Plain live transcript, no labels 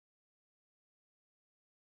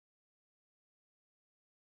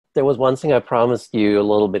there was one thing I promised you a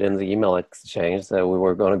little bit in the email exchange that we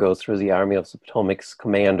were going to go through the Army of the Potomac's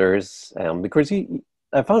commanders, because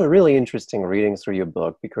I found it really interesting reading through your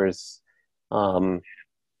book because um,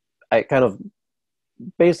 I kind of,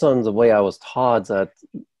 based on the way I was taught, that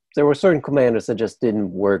there were certain commanders that just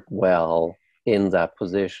didn't work well in that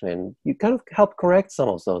position, and you kind of helped correct some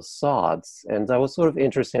of those thoughts, and that was sort of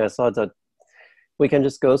interesting. I thought that we can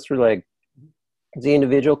just go through like the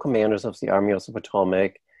individual commanders of the Army of the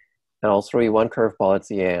Potomac, and I'll throw you one curveball at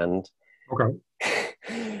the end.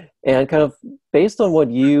 Okay. And kind of based on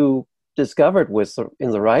what you discovered with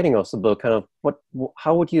in the writing of the book, kind of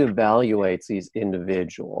how would you evaluate these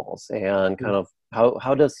individuals, and kind of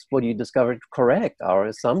how does what you discovered correct our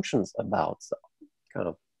assumptions about them, kind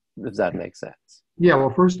of, if that makes sense? Yeah, well,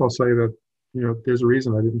 first I'll say that, there's a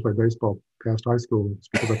reason I didn't play baseball past high school. It's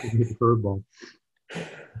because I couldn't hit the curveball.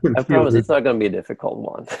 I promise it's not going to be a difficult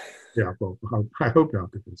one. Yeah, well, I hope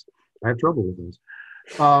not, because I have trouble with those.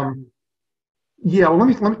 Yeah, well, let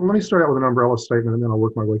me start out with an umbrella statement, and then I'll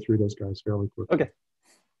work my way through those guys fairly quickly. Okay.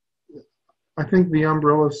 I think the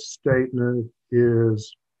umbrella statement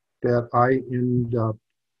is that I end up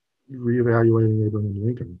reevaluating Abraham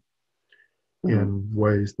Lincoln in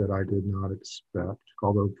ways that I did not expect,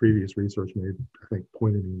 although previous research I think,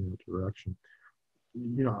 pointed me in that direction.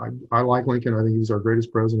 I like Lincoln. I think he's our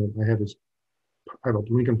greatest president. I have a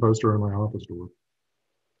Lincoln poster on my office door.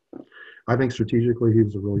 I think strategically he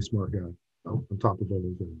was a really smart guy, on top of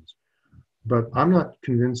other things. But I'm not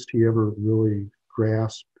convinced he ever really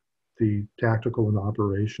grasped the tactical and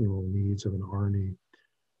operational needs of an army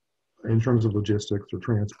in terms of logistics or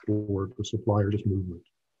transport or supply or just movement.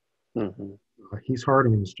 Mm-hmm. He's hard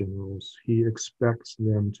on his generals. He expects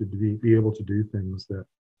them to be able to do things that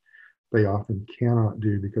they often cannot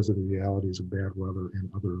do because of the realities of bad weather and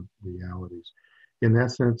other realities. In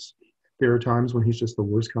that sense, there are times when he's just the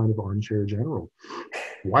worst kind of armchair general.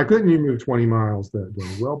 Why couldn't you move 20 miles that day?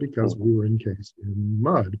 Well, because we were encased in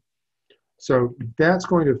mud. So that's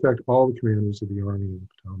going to affect all the commanders of the Army of the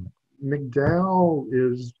Potomac. McDowell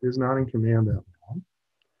is not in command that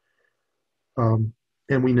long.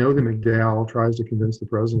 And we know that McDowell tries to convince the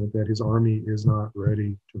president that his army is not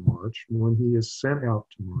ready to march. When he is sent out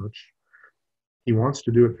to march, he wants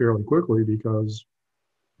to do it fairly quickly because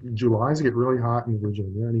July's get really hot in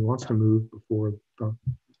Virginia, and he wants to move before the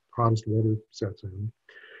hottest weather sets in.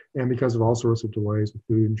 And because of all sorts of delays with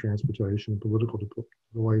food and transportation, political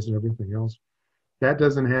delays and everything else, that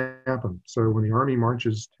doesn't happen. So when the army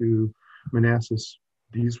marches to Manassas,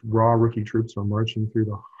 these raw rookie troops are marching through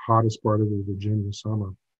the hottest part of the Virginia summer,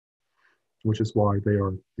 which is why they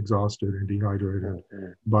are exhausted and dehydrated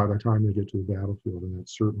by the time they get to the battlefield, and that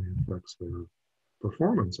certainly affects their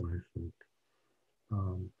performance, I think.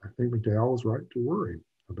 I think McDowell was right to worry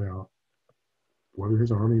about whether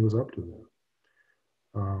his army was up to that.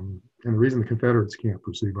 And the reason the Confederates can't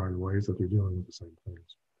pursue, by the way, is that they're dealing with the same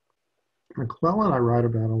things. McClellan I write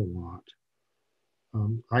about a lot.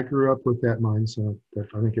 I grew up with that mindset that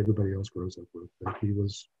I think everybody else grows up with, that he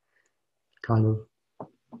was kind of,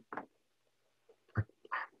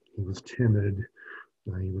 he was timid,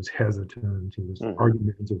 he was hesitant, he was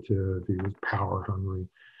argumentative, he was power hungry.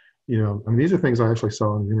 These are things I actually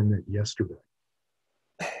saw on the internet yesterday.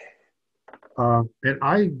 And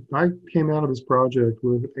I came out of this project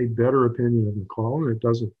with a better opinion of McClellan. It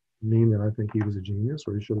doesn't mean that I think he was a genius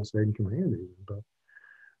or he should have stayed in command even, but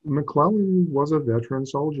McClellan was a veteran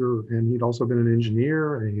soldier, and he'd also been an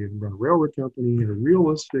engineer, and he had run a railroad company. He had a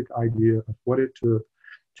realistic idea of what it took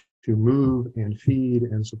to move and feed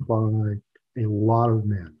and supply a lot of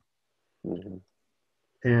men.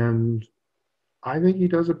 And I think he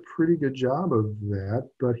does a pretty good job of that,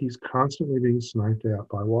 but he's constantly being sniped at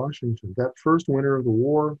by Washington. That first winter of the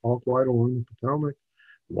war, all quiet along the Potomac,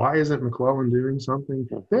 why isn't McClellan doing something?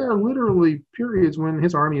 There are literally periods when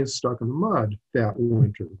his army is stuck in the mud that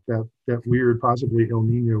winter, that weird, possibly El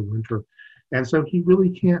Nino winter. And so he really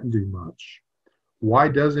can't do much. Why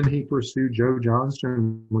doesn't he pursue Joe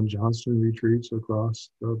Johnston when Johnston retreats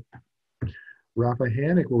across the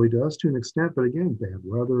Rappahannock? Well, he does to an extent, but again, bad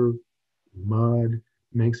weather, mud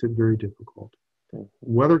makes it very difficult.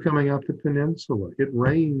 Weather coming up the peninsula, it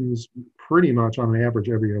rains pretty much on average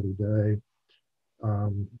every other day.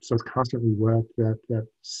 So it's constantly wet. That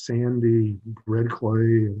sandy red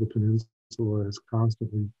clay of the peninsula is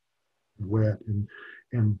constantly wet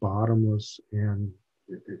and bottomless. And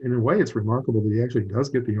in a way, it's remarkable that he actually does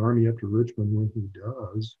get the army up to Richmond when he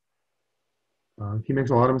does. He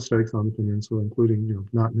makes a lot of mistakes on the peninsula, including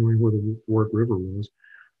not knowing where the Warwick River was.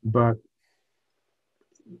 But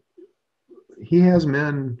he has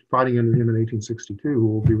men fighting under him in 1862 who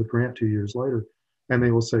will be with Grant 2 years later. and they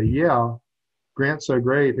will say, yeah, Grant's so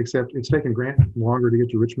great, except it's taken Grant longer to get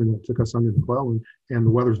to Richmond than it took us under McClellan, and the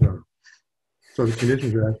weather's better. So the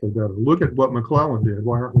conditions are actually better. Look at what McClellan did.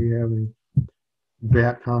 Why aren't we having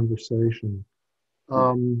that conversation?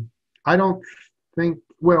 I don't think,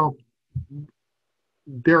 well,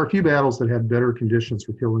 there are a few battles that had better conditions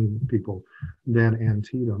for killing people than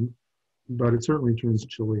Antietam, but it certainly turns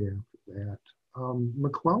chilly after that.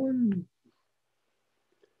 McClellan,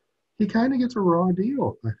 he kind of gets a raw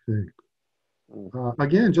deal, I think.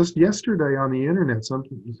 Again, just yesterday on the internet,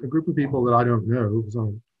 a group of people that I don't know, it was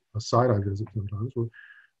on a site I visit sometimes,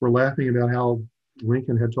 were laughing about how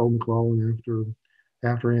Lincoln had told McClellan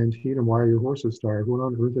after Antietam, why are your horses tired? What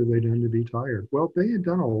on earth have they done to be tired? Well, they had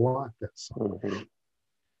done a lot that summer,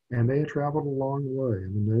 and they had traveled a long way.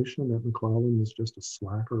 And the notion that McClellan was just a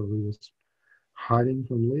slacker who was hiding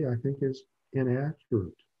from Lee, I think, is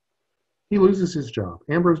inaccurate. He loses his job.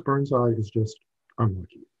 Ambrose Burnside is just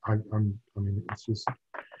unlucky. I mean, it's just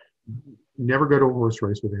never go to a horse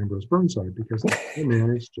race with Ambrose Burnside because the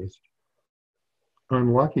man is just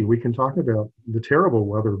unlucky. We can talk about the terrible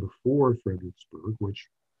weather before Fredericksburg, which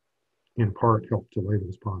in part helped to lay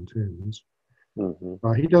those pontoons.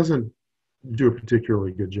 He doesn't do a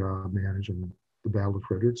particularly good job managing the Battle of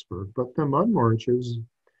Fredericksburg, but the Mud March is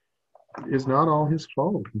not all his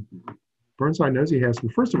fault. Burnside knows he has to.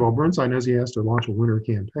 First of all, Burnside knows he has to launch a winter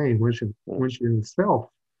campaign, which in itself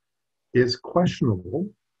is questionable.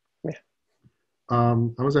 I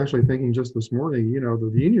was actually thinking just this morning, you know,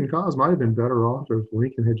 the Union cause might have been better off if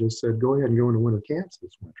Lincoln had just said, go ahead and go into winter camps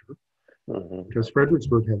this winter, because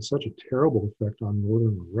Fredericksburg had such a terrible effect on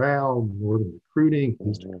northern morale, northern recruiting,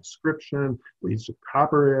 leads to conscription, leads to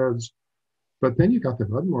copperheads. But then you got the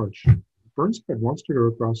Mud March. Burnside wants to go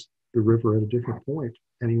across the river at a different point,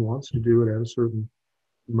 and he wants to do it at a certain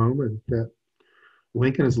moment that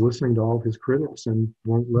Lincoln is listening to all of his critics and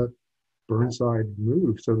won't let Burnside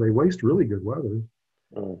move. So they waste really good weather.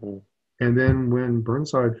 And then when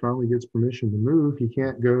Burnside finally gets permission to move, he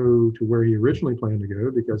can't go to where he originally planned to go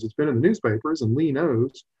because it's been in the newspapers and Lee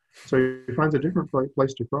knows. So he finds a different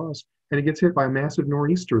place to cross, and he gets hit by a massive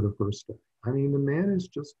nor'easter the first day. I mean, the man is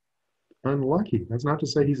just unlucky. That's not to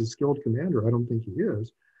say he's a skilled commander. I don't think he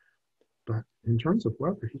is. But in terms of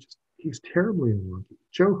weather, he's terribly unlucky.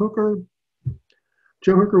 Joe Hooker,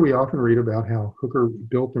 we often read about how Hooker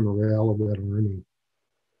built the morale of that army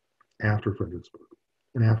after Fredericksburg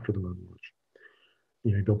and after the Mud March.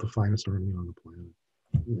 You know, he built the finest army on the planet.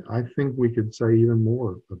 I think we could say even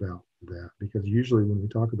more about that, because usually when we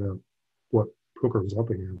talk about what Hooker was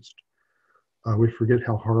up against, we forget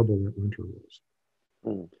how horrible that winter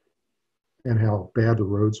was. And how bad the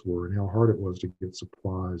roads were and how hard it was to get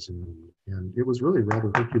supplies. And it was really a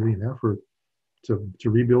rather Herculean effort to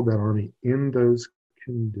rebuild that army in those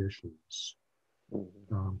conditions.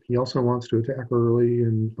 He also wants to attack early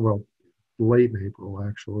and, well, late in April,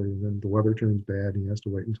 actually, and then the weather turns bad and he has to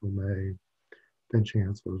wait until May. Then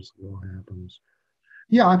Chancellorsville happens.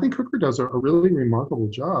 Yeah, I think Hooker does a really remarkable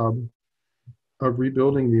job of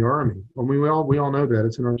rebuilding the army. And we all know that,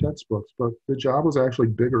 it's in our textbooks, but the job was actually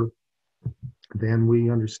bigger than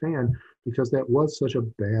we understand because that was such a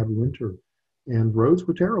bad winter and roads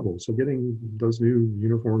were terrible. So getting those new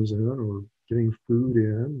uniforms in, or getting food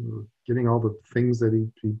in, or getting all the things that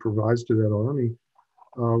he provides to that army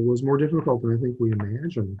was more difficult than I think we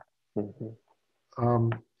imagined.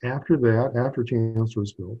 After that, after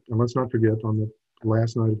Chancellorsville, and let's not forget on the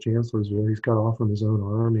last night of Chancellorsville, he's cut off from his own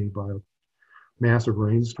army by a massive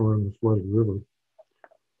rainstorm and a flooded river.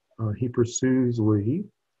 He pursues Lee.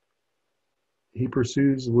 He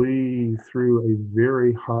pursues Lee through a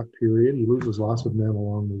very hot period. He loses lots of men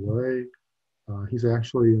along the way. He's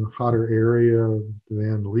actually in a hotter area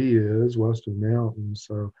than Lee is, west of the mountains.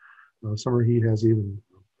 So summer heat has even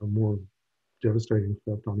a more devastating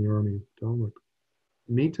effect on the Army of Potomac.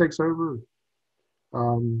 Meade takes over.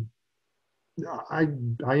 I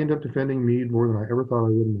end up defending Meade more than I ever thought I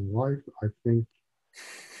would in my life. I think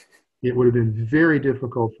it would have been very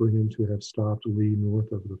difficult for him to have stopped Lee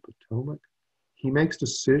north of the Potomac. He makes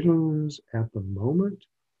decisions at the moment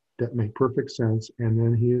that make perfect sense, and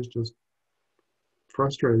then he is just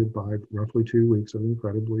frustrated by roughly 2 weeks of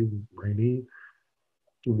incredibly rainy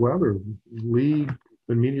weather. Lee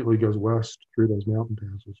immediately goes west through those mountain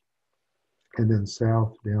passes and then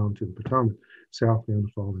south down to the Potomac, south down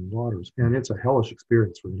to Falling Waters. And it's a hellish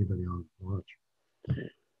experience for anybody on the march.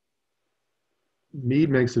 Meade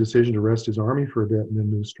makes the decision to rest his army for a bit and then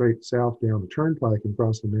move straight south down the turnpike and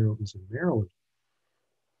cross the mountains in Maryland.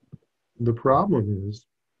 The problem is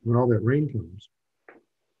when all that rain comes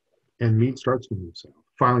and Meade starts to move south,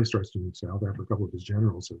 finally starts to move south after a couple of his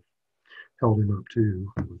generals held him up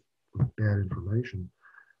too with bad information.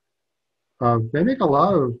 They make a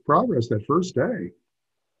lot of progress that first day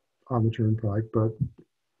on the turnpike, but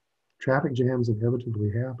traffic jams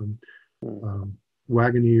inevitably happen.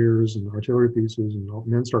 Wagoneers and artillery pieces and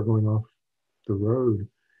men start going off the road,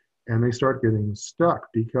 and they start getting stuck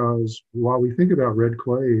because while we think about red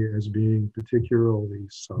clay as being particularly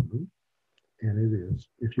southern, and it is,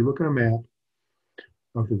 if you look at a map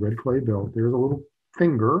of the red clay belt, there's a little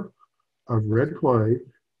finger of red clay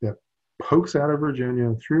that pokes out of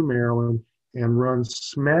Virginia through Maryland and runs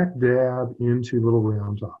smack dab into Little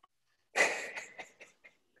Round Top.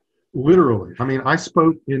 Literally. I mean, I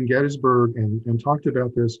spoke in Gettysburg and talked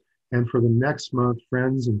about this, and for the next month,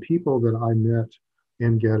 friends and people that I met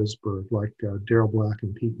in Gettysburg, like Darrell Black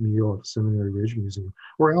and Pete Neal at the Seminary Ridge Museum,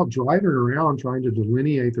 were out driving around trying to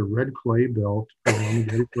delineate the red clay belt around the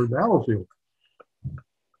Gettysburg battlefield.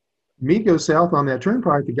 Meat goes south on that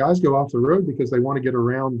turnpike, the guys go off the road because they want to get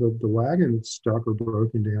around the wagon that's stuck or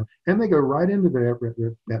broken down, and they go right into that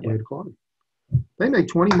red clay. They make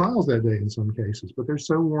 20 miles that day in some cases, but they're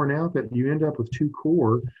so worn out that you end up with two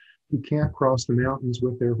corps who can't cross the mountains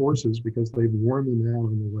with their horses because they've worn them out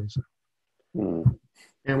on the way south.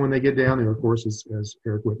 And when they get down there, of course, as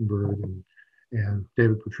Eric Wittenberg and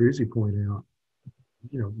David Petruzzi point out,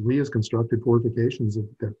 Lee has constructed fortifications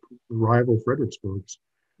that rival Fredericksburg's.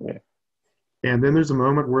 Yeah. And then there's a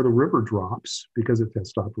moment where the river drops because it has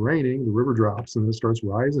stopped raining. The river drops and it starts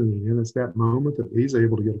rising again. It's that moment that Lee's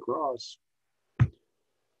able to get across.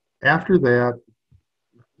 After that,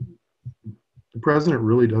 the president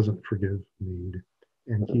really doesn't forgive Meade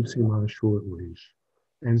and keeps him on a short leash.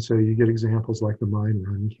 And so you get examples like the Mine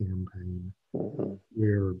Run campaign,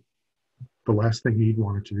 where the last thing Meade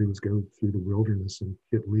wanted to do was go through the wilderness and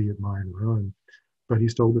hit Lee at Mine Run. But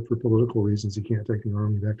he's told that for political reasons, he can't take the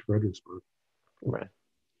army back to Fredericksburg. Right.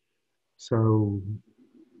 So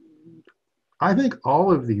I think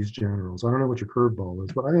all of these generals, I don't know what your curveball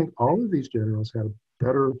is, but I think all of these generals had a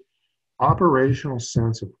better operational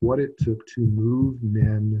sense of what it took to move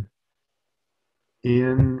men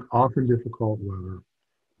in often difficult weather,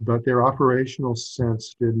 but their operational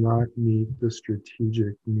sense did not meet the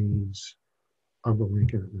strategic needs of the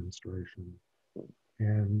Lincoln administration.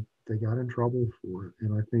 And they got in trouble for it.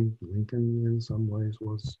 And I think Lincoln, in some ways,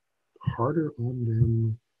 was harder on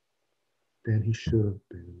them than he should have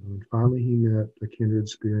been. I mean, finally, he met a kindred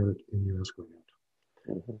spirit in U.S. Grant,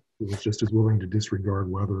 who was just as willing to disregard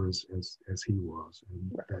weather as he was.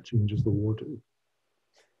 And that changes the war, too.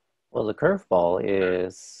 Well, the curveball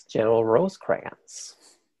is General Rosecrans.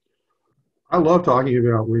 I love talking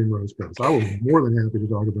about William Rosecrans. I was more than happy to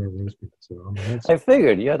talk about Rosecrans. So, I mean, I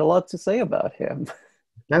figured you had a lot to say about him.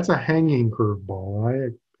 That's a hanging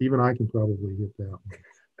curveball. Even I can probably hit that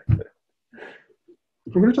one.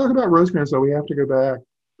 If we're going to talk about Rosecrans, though, we have to go back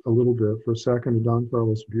a little bit for a second to Don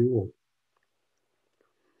Carlos Buell.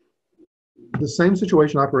 The same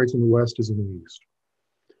situation operates in the West as in the East.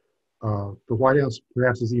 The White House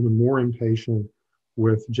perhaps is even more impatient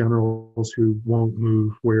with generals who won't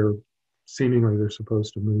move where seemingly they're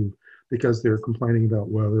supposed to move because they're complaining about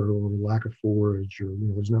weather or lack of forage or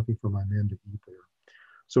there's nothing for my men to eat there.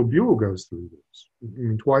 So Buell goes through this. I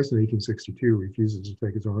mean, twice in 1862, refuses to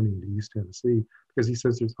take his army into East Tennessee because he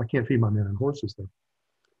says, I can't feed my men and horses there.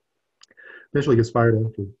 Eventually gets fired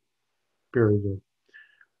after Perryville.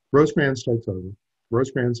 Rosecrans takes over.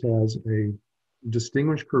 Rosecrans has a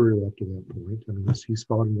distinguished career up to that point. I mean, he's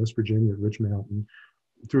fought in West Virginia at Rich Mountain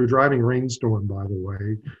through a driving rainstorm, by the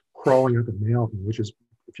way, crawling up a mountain, which is,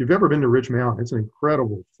 if you've ever been to Rich Mountain, it's an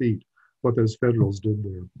incredible feat what those Federals did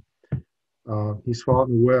there. He's fought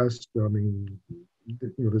in the West. I mean,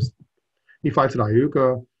 he fights at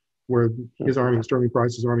Iuka, where his army and Sterling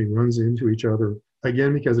Price's army runs into each other,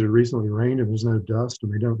 again, because it had recently rained and there's no dust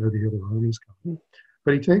and they don't know the other army's coming.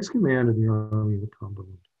 But he takes command of the Army of the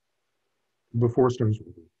Cumberland before Stone's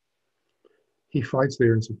River. He fights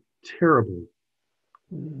there in some terribly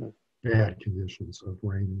bad conditions of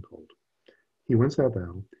rain and cold. He wins that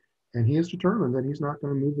battle, and he is determined that he's not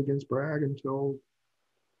going to move against Bragg until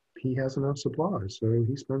he has enough supplies. So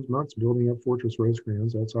he spends months building up Fortress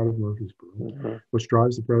Rosecrans outside of Murfreesboro, which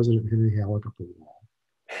drives the president, Henry Halleck, up the wall.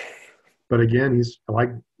 But again, he's like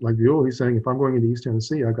Buell, he's saying, if I'm going into East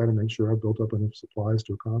Tennessee, I've got to make sure I've built up enough supplies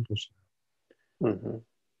to accomplish that.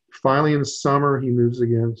 Finally, in the summer, he moves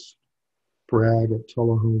against Bragg at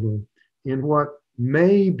Tullahoma in what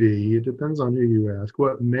may be, it depends on who you ask,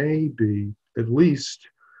 what may be at least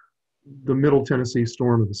the Middle Tennessee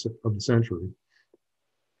storm of the century.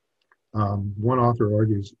 One author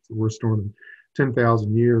argues it's the worst storm in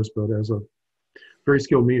 10,000 years, but as a very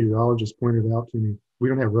skilled meteorologist pointed out to me, we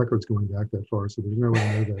don't have records going back that far, so there's no way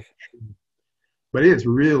to know that. But it's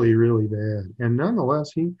really, really bad. And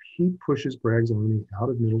nonetheless, he pushes Bragg's army out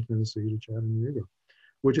of Middle Tennessee to Chattanooga,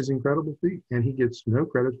 which is an incredible feat. And he gets no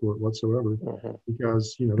credit for it whatsoever Mhm.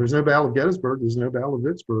 because, there's no Battle of Gettysburg, there's no Battle of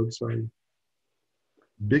Vicksburg. So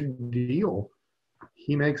big deal.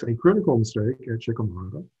 He makes a critical mistake at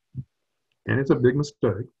Chickamauga, and it's a big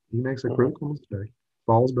mistake. He makes a Mhm. critical mistake,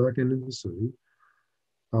 falls back into the city,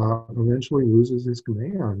 eventually loses his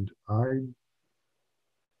command.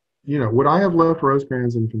 Would I have left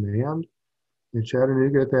Rosecrans in command in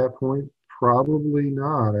Chattanooga at that point? Probably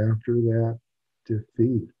not after that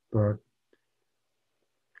defeat, but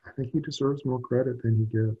I think he deserves more credit than he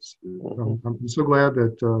gets. Mhm. I'm so glad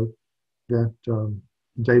that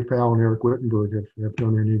Dave Powell and Eric Wittenberg have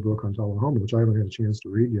done their new book on Tullahoma, which I haven't had a chance to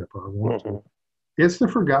read yet, but I want to. Mhm. It's the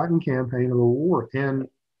forgotten campaign of the war, and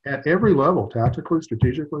at every level, tactically,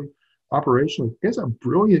 strategically, operationally, it's a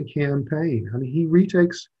brilliant campaign. I mean, he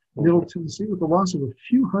retakes Middle Mhm. Tennessee with the loss of a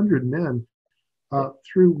few hundred men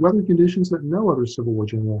through weather conditions that no other Civil War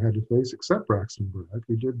general had to face except Braxton Bragg,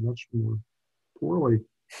 who did much more poorly.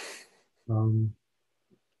 Um,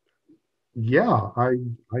 yeah, I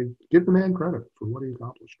give the man credit for what he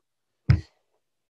accomplished.